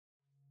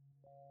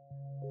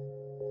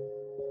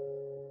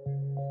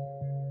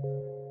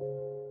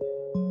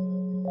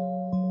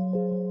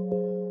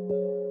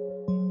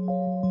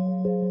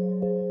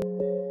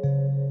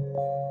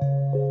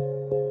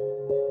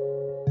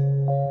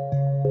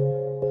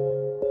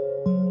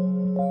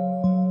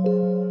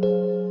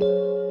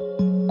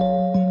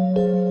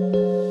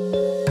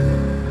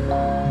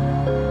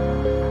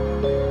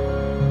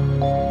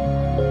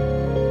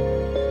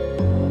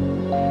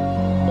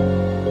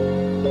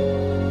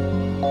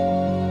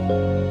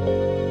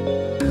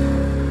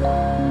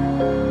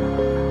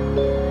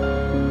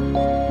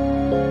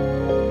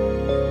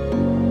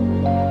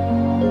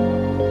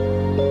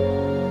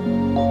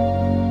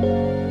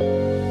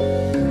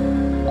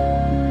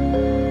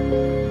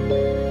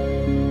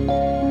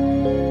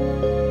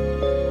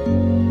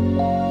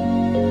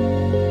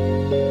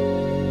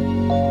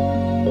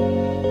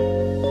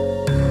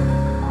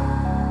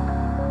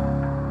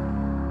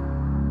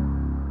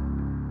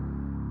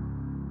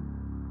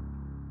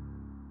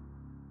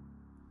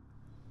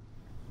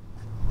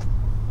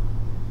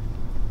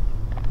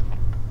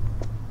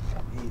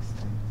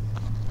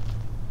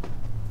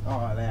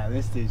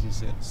this dude's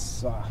just gonna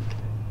suck.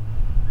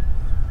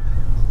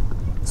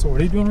 So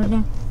what are you doing right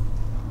now?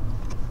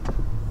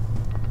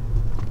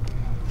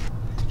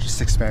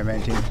 Just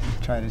experimenting,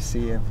 trying to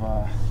see if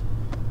I'm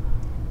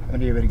gonna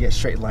be able to get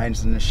straight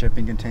lines in the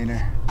shipping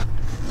container.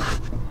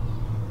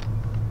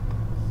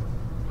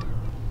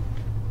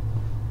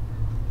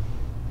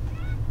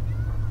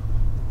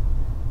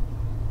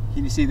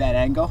 Can you see that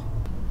angle?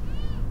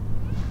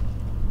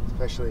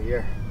 Especially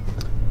here.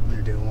 I'm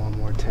gonna do one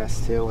more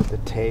test here with the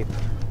tape.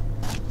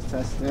 Let's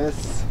test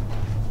this.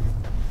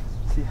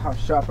 See how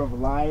sharp of a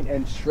line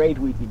and straight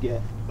we can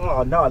get.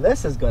 Oh no,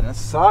 this is gonna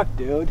suck,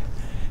 dude.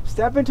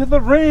 Step into the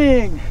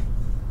ring.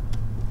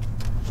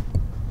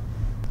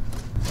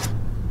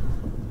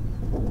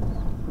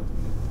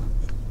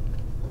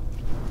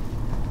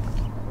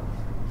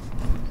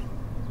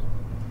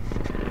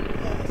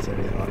 Yeah, that's a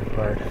really hard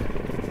part.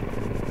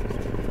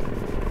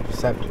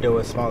 Just have to do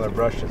with smaller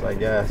brushes, I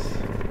guess.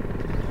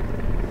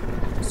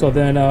 So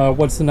then,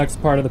 what's the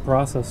next part of the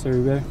process,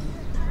 Jube?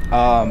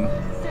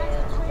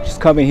 Just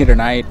coming here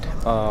tonight,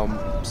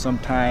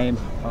 sometime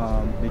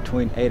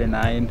between 8 and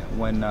 9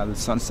 when the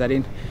sun's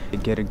setting, to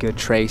get a good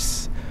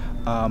trace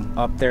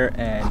up there,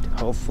 and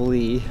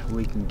hopefully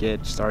we can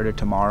get started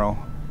tomorrow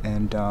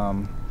and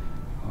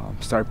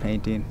start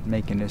painting,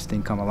 making this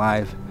thing come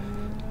alive.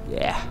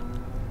 Yeah,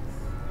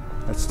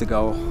 that's the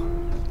goal.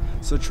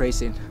 So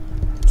tracing.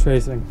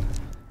 Tracing.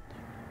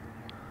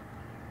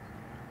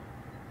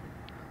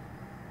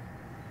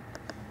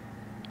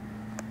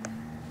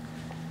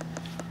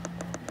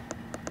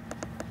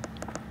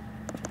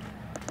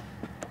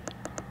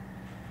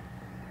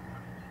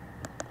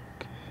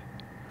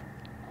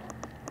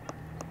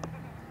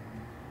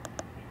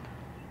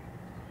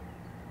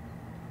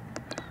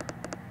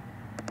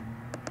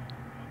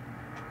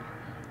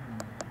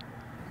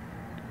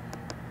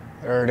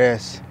 There it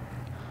is.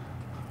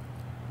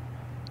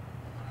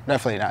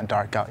 Definitely not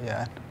dark out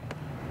yet.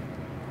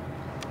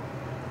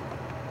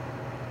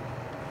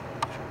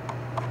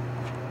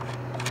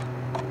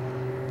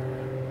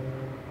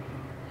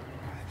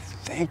 I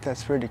think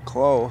that's pretty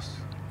close.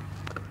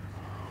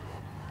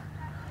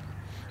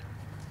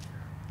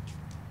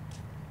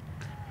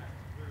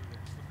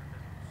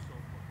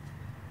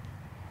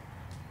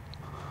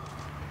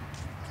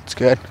 It's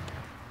good.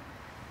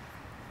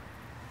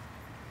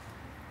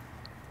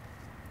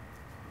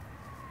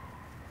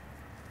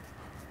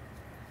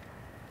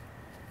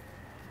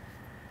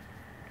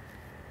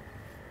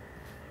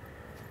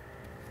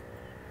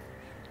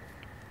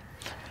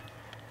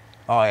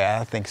 Oh yeah,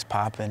 that thing's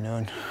popping,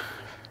 dude.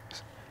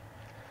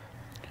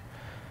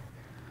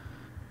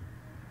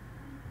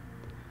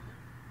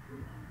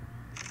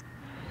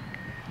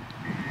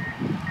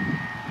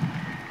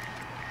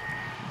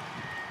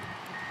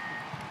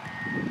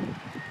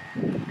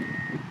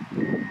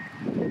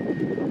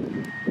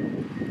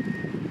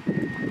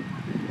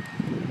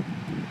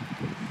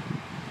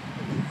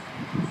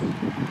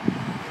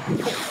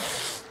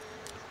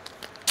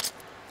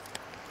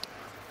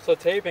 So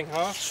taping,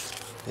 huh?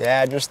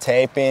 Yeah, just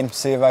taping,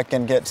 see if I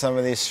can get some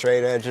of these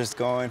straight edges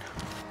going.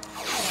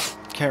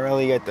 Can't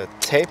really get the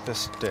tape to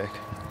stick.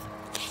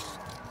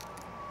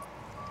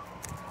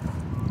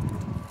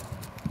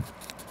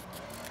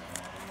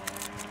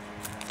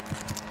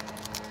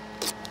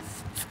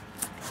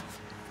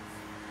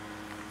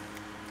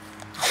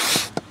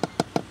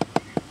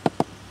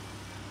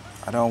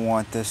 I don't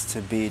want this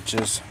to be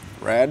just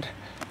red.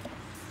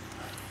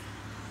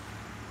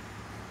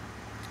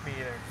 Me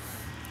either.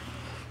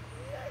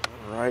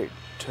 Right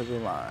to the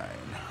line.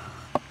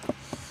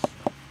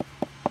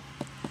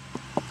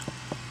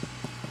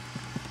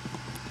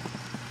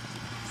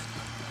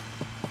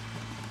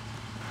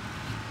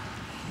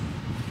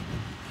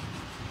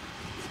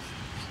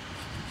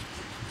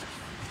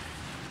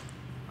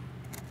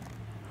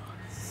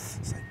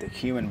 It's like the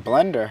human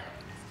blender.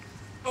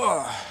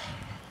 Ugh.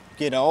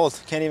 Getting old,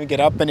 can't even get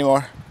up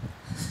anymore.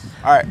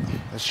 All right,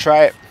 let's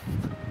try it.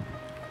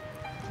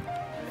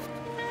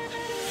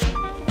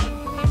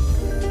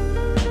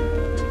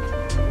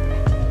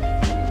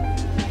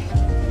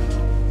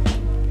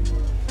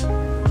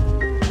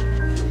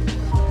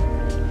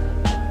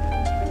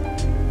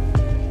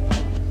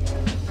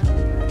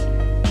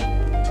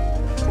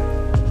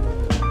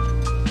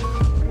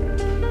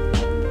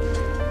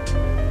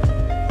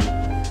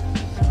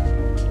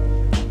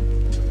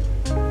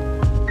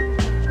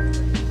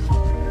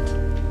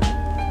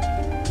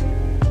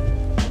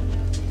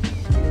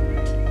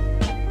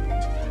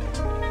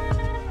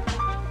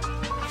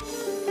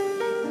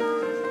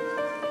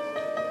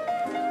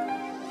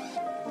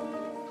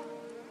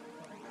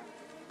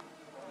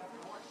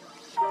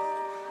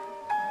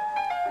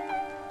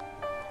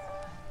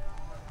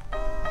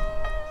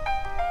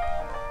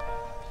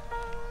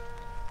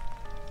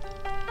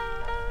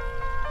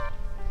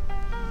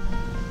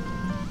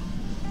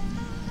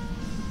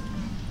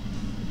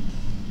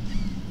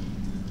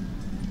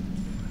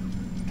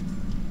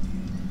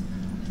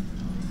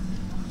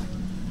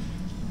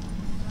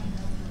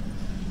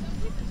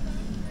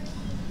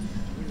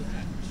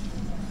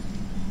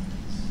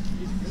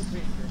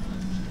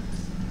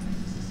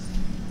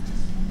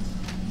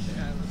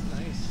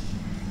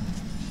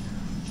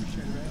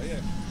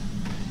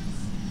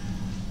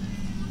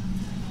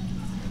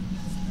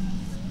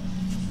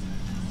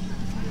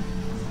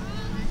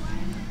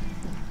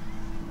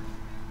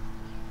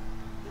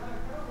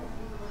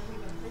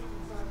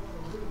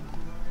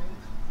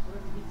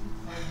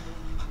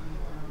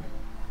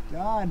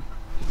 on?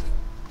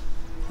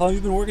 How long have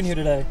you been working here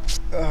today?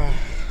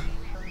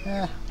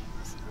 Yeah,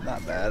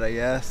 not bad, I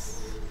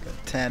guess. Got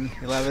a 10,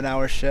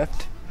 11-hour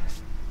shift.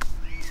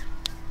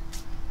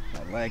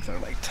 My legs are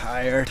like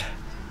tired.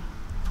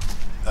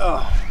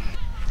 Oh.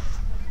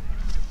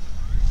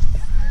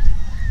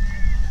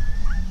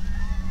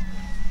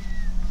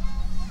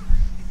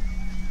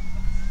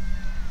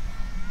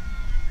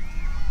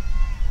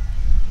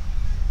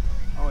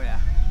 Oh yeah.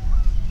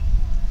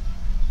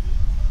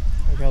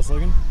 Like how it's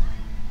looking?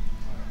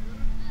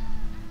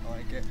 I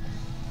like it.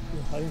 Yeah,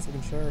 I think it's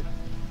looking sharp.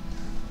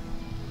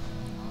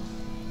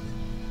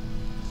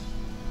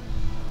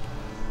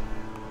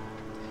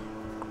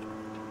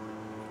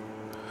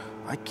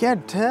 I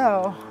can't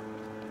tell.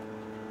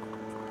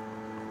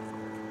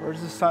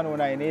 Where's the sun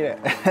when I need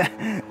it?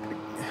 Looking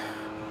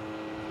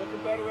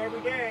better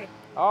every day.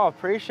 Oh,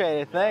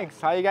 appreciate it.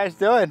 Thanks. How you guys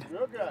doing?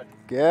 Real good.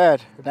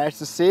 Good. Nice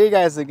to see you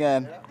guys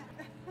again.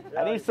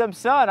 Yeah. I need some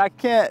sun. I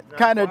can't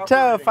kind of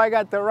tell if I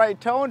got the right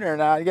toner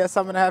now. I guess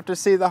I'm gonna have to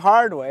see the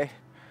hard way.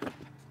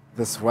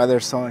 This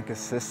weather's so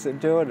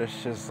inconsistent, dude.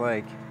 It's just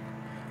like,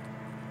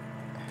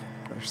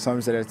 there's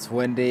times that it's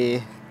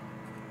windy,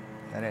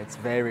 and it's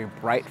very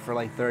bright for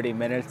like 30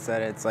 minutes,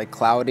 and it's like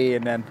cloudy,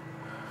 and then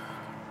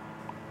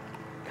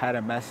kind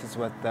of messes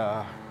with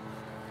the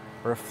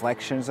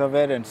reflections of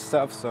it and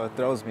stuff, so it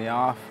throws me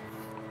off.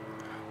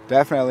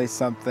 Definitely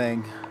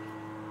something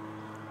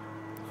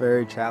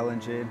very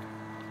challenging.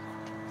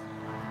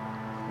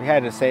 We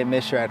had the same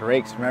issue at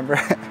Rakes, remember?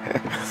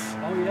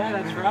 Oh yeah,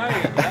 that's right.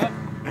 Yep.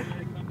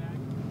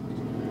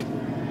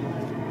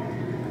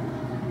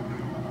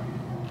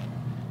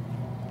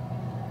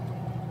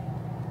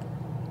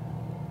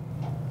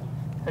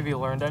 Have you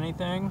learned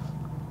anything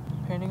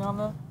painting on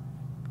that?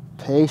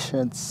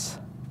 Patience.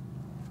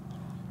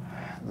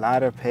 A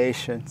lot of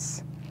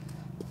patience.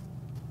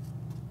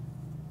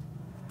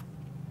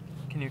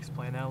 Can you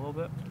explain that a little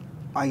bit?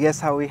 I guess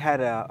how we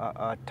had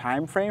a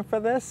time frame for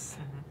this,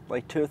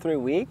 like 2 or 3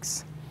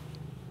 weeks,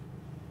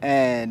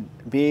 and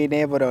being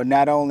able to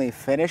not only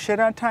finish it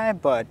on time,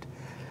 but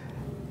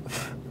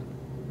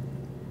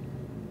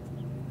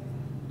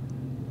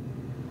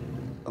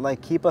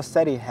like keep a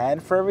steady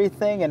hand for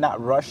everything and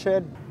not rush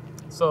it.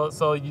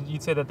 So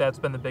you'd say that that's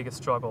been the biggest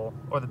struggle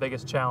or the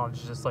biggest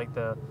challenge, just like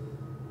the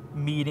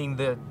meeting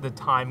the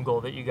time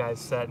goal that you guys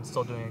set and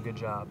still doing a good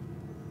job.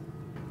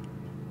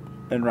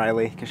 And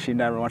Riley, because she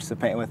never wants to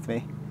paint with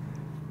me.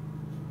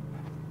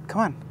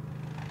 Come on.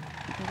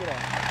 You can get out.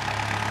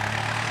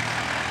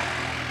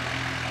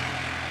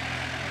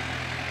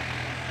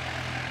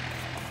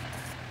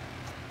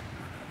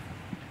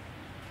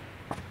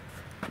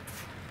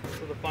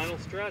 So the final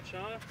stretch,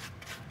 huh?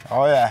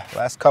 Oh yeah,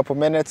 last couple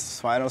minutes,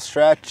 final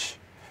stretch.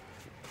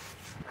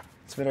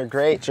 It's been a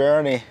great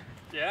journey.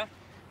 Yeah?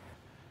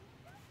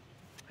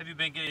 Have you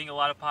been getting a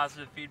lot of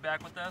positive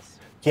feedback with this?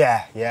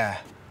 Yeah.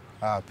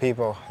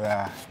 People,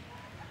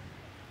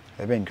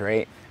 they've been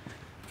great.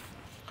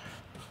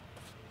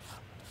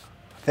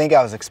 I think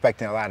I was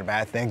expecting a lot of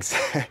bad things,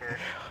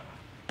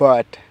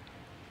 but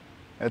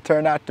it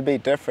turned out to be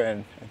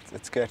different.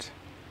 It's good.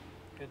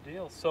 Good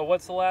deal. So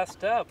what's the last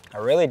step? I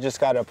really just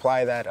got to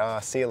apply that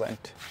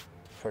sealant,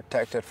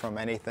 protect it from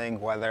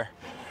anything, weather,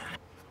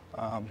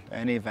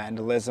 any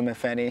vandalism,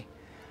 if any.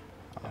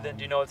 And then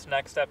do you know what's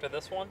next after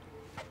this one?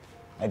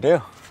 I do.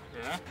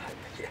 Yeah?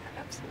 Yeah,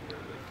 absolutely.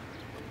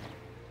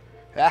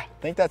 Yeah, I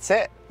think that's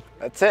it.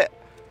 That's it.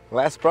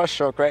 Last brush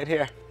stroke right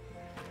here.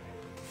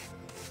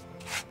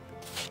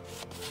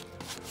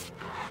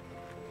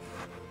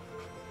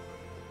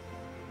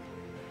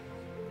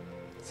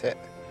 That's it.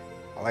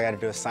 All I gotta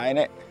do is sign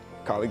it,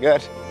 call it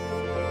good.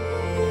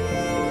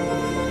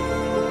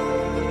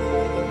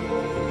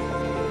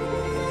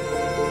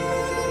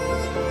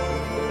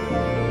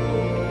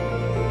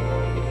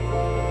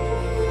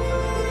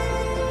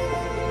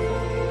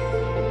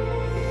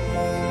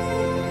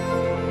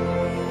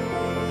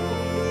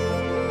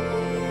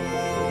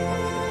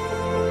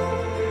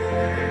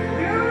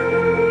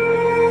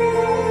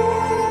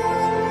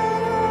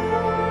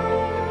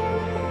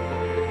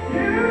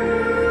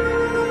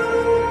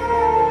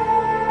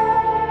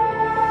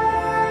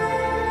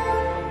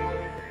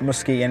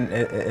 Muskegon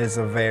is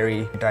a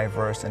very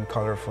diverse and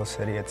colorful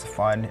city. It's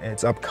fun,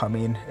 it's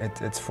upcoming,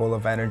 it's full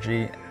of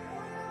energy.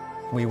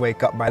 We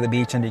wake up by the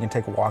beach and you can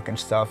take a walk and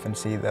stuff and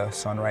see the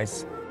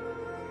sunrise.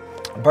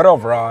 But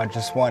overall, I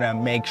just want to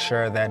make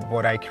sure that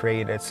what I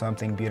create is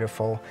something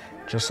beautiful,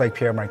 just like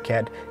Pierre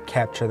Marquette,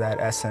 capture that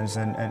essence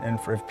and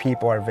if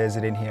people are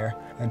visiting here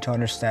and to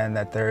understand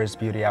that there is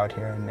beauty out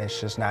here and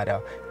it's just not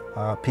a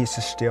piece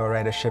of steel,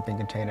 right, a shipping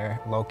container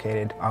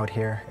located out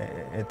here.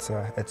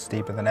 It's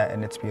deeper than that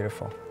and it's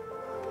beautiful.